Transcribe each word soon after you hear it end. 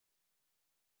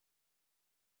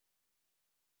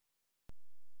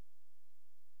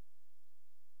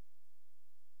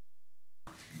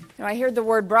I heard the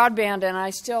word broadband and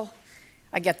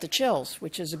I get the chills,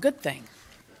 which is a good thing.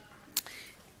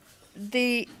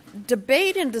 The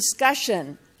debate and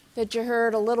discussion that you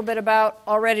heard a little bit about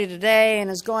already today and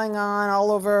is going on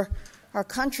all over our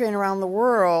country and around the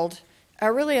world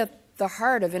are really at the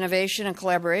heart of innovation and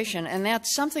collaboration, and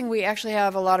that's something we actually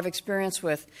have a lot of experience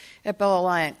with at Bell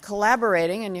Aliant,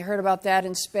 collaborating, and you heard about that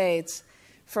in spades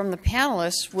from the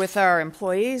panelists, with our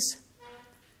employees,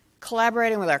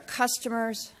 collaborating with our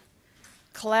customers,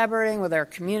 collaborating with our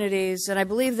communities, and I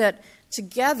believe that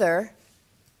together,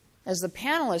 as the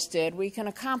panelists did, we can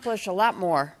accomplish a lot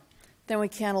more than we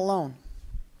can alone.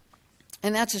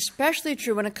 And that's especially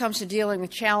true when it comes to dealing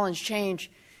with challenge, change,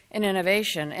 and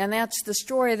innovation. And that's the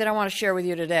story that I want to share with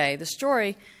you today, the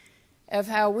story of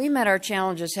how we met our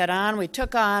challenges head on. We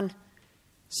took on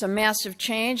some massive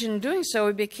change, and in doing so,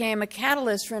 we became a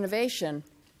catalyst for innovation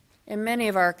in many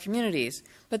of our communities.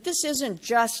 But this isn't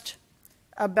just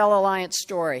a Bell Aliant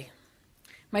story.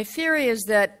 My theory is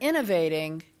that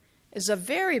innovating is a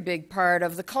very big part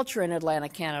of the culture in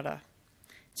Atlantic Canada.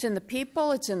 It's in the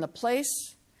people, it's in the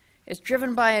place, it's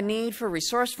driven by a need for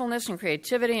resourcefulness and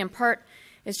creativity. In part,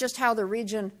 it's just how the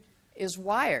region is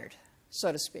wired,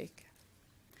 so to speak.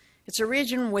 It's a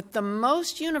region with the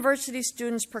most university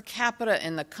students per capita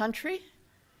in the country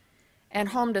and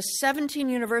home to 17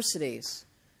 universities,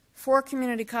 4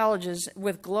 community colleges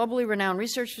with globally renowned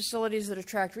research facilities that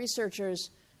attract researchers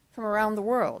from around the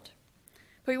world.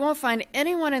 But you won't find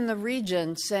anyone in the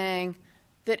region saying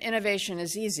that innovation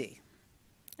is easy.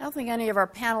 I don't think any of our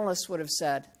panelists would have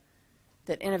said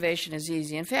that innovation is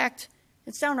easy. In fact,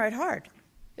 it's downright hard,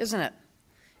 isn't it?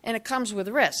 And it comes with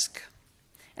risk.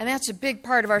 And that's a big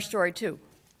part of our story, too.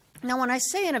 Now, when I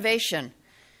say innovation,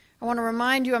 I want to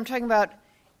remind you I'm talking about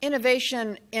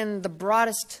innovation in the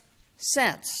broadest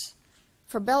sense.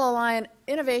 For Bell Aliant,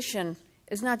 innovation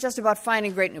is not just about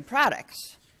finding great new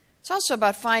products. It's also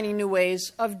about finding new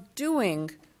ways of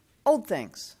doing old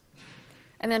things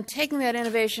and then taking that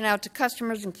innovation out to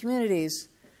customers and communities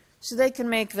so they can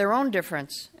make their own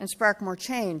difference and spark more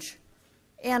change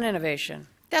and innovation.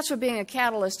 That's what being a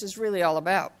catalyst is really all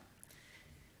about.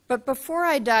 But before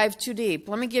I dive too deep,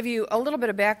 let me give you a little bit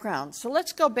of background. So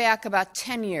let's go back about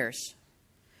 10 years.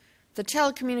 The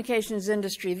telecommunications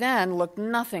industry then looked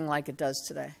nothing like it does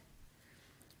today.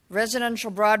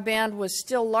 Residential broadband was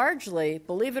still largely,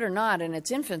 believe it or not, in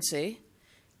its infancy,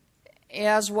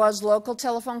 as was local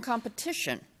telephone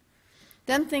competition.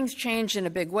 Then things changed in a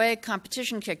big way.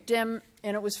 Competition kicked in,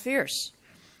 and it was fierce.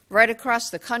 Right across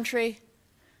the country,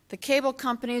 the cable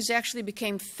companies actually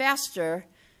became faster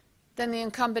than the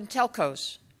incumbent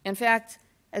telcos. In fact,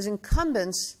 as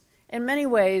incumbents, in many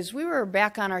ways, we were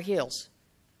back on our heels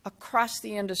across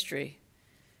the industry.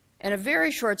 In a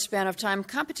very short span of time,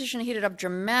 competition heated up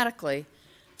dramatically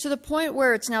to the point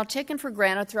where it's now taken for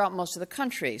granted throughout most of the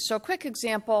country. So a quick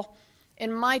example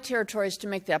in my territories to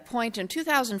make that point. In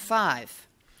 2005,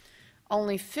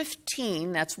 only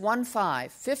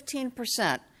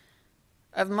 15%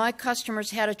 of my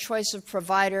customers had a choice of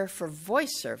provider for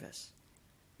voice service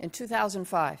in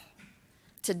 2005.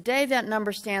 Today, that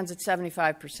number stands at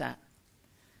 75%.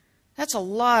 That's a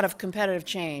lot of competitive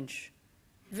change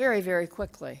very, very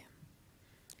quickly.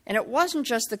 And it wasn't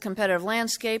just the competitive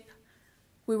landscape.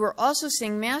 We were also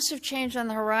seeing massive change on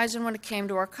the horizon when it came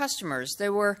to our customers. They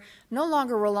were no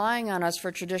longer relying on us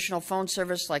for traditional phone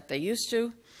service like they used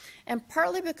to, and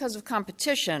partly because of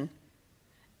competition,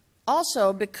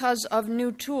 also because of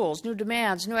new tools, new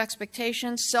demands, new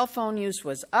expectations. Cell phone use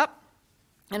was up,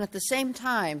 and at the same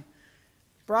time,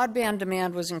 broadband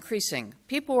demand was increasing.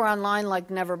 People were online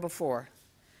like never before,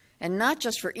 and not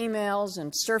just for emails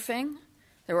and surfing.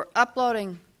 They were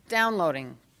uploading,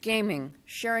 downloading, gaming,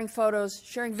 sharing photos,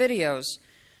 sharing videos.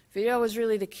 Video was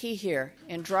really the key here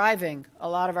in driving a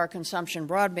lot of our consumption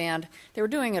broadband. They were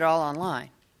doing it all online.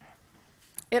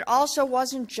 It also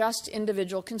wasn't just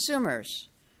individual consumers.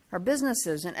 Our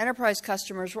businesses and enterprise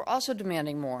customers were also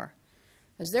demanding more.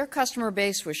 As their customer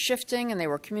base was shifting and they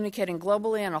were communicating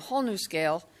globally on a whole new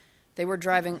scale, they were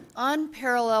driving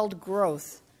unparalleled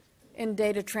growth in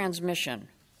data transmission.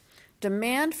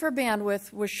 Demand for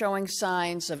bandwidth was showing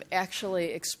signs of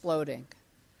actually exploding.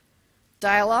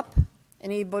 Dial-up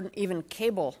and even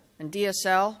cable and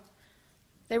DSL,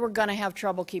 they were going to have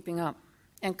trouble keeping up.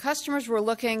 And customers were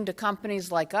looking to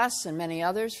companies like us and many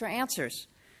others for answers.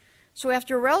 So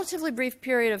after a relatively brief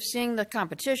period of seeing the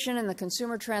competition and the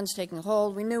consumer trends taking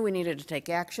hold, we knew we needed to take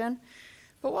action.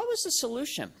 But what was the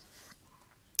solution?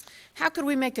 How could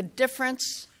we make a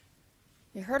difference?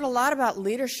 You heard a lot about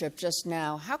leadership just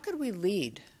now. How could we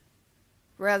lead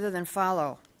rather than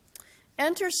follow?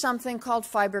 Enter something called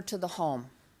Fibre-to-the-Home.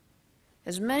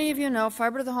 As many of you know,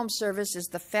 Fibre-to-the-Home service is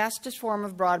the fastest form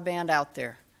of broadband out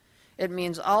there. It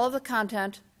means all of the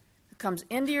content that comes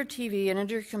into your TV and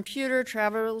into your computer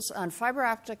travels on fiber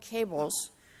optic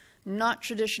cables, not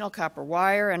traditional copper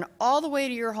wire, and all the way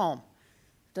to your home.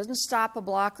 It doesn't stop a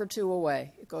block or two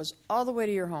away. It goes all the way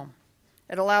to your home.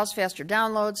 It allows faster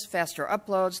downloads, faster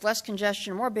uploads, less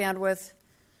congestion, more bandwidth.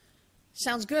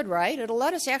 Sounds good, right? It'll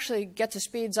let us actually get to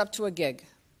speeds up to a gig.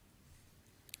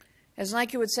 As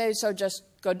Nike would say, so just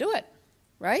go do it,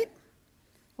 right?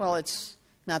 Well, it's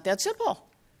not that simple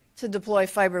to deploy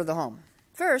Fibre-to-the-Home.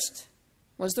 First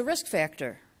was the risk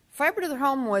factor.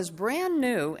 Fibre-to-the-Home was brand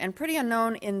new and pretty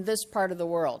unknown in this part of the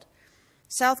world.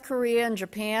 South Korea and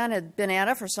Japan had been at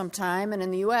it for some time, and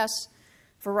in the U.S.,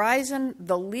 Verizon,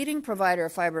 the leading provider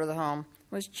of Fibre-to-the-Home,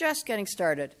 was just getting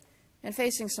started and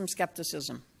facing some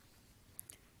skepticism.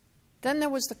 Then there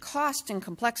was the cost and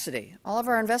complexity. All of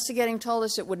our investigating told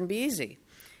us it wouldn't be easy.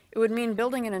 It would mean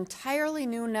building an entirely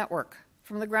new network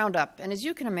from the ground up, and as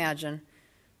you can imagine,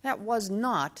 that was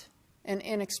not an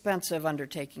inexpensive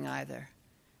undertaking either.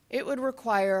 It would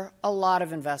require a lot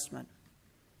of investment.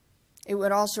 It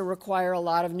would also require a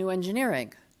lot of new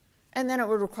engineering, and then it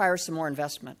would require some more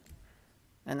investment,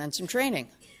 and then some training,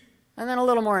 and then a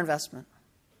little more investment.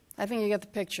 I think you get the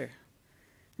picture.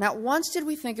 Not once did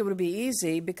we think it would be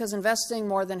easy, because investing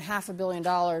more than $500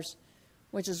 million,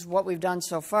 which is what we've done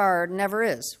so far, never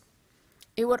is.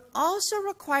 It would also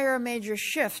require a major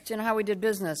shift in how we did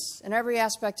business in every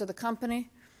aspect of the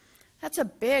company. That's a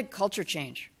big culture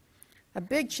change, a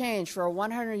big change for a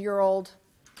 100-year-old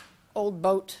old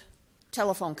boat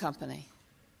telephone company.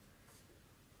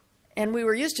 And we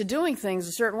were used to doing things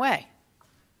a certain way.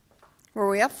 Were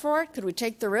we up for it? Could we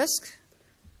take the risk?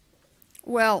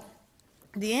 Well,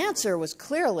 the answer was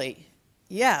clearly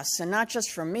yes, and not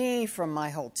just from me, from my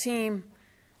whole team.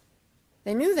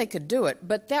 They knew they could do it,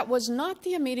 but that was not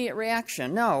the immediate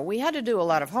reaction. No, we had to do a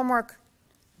lot of homework,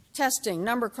 testing,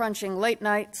 number crunching, late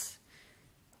nights.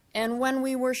 And when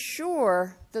we were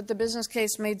sure that the business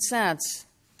case made sense,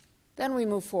 then we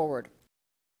moved forward.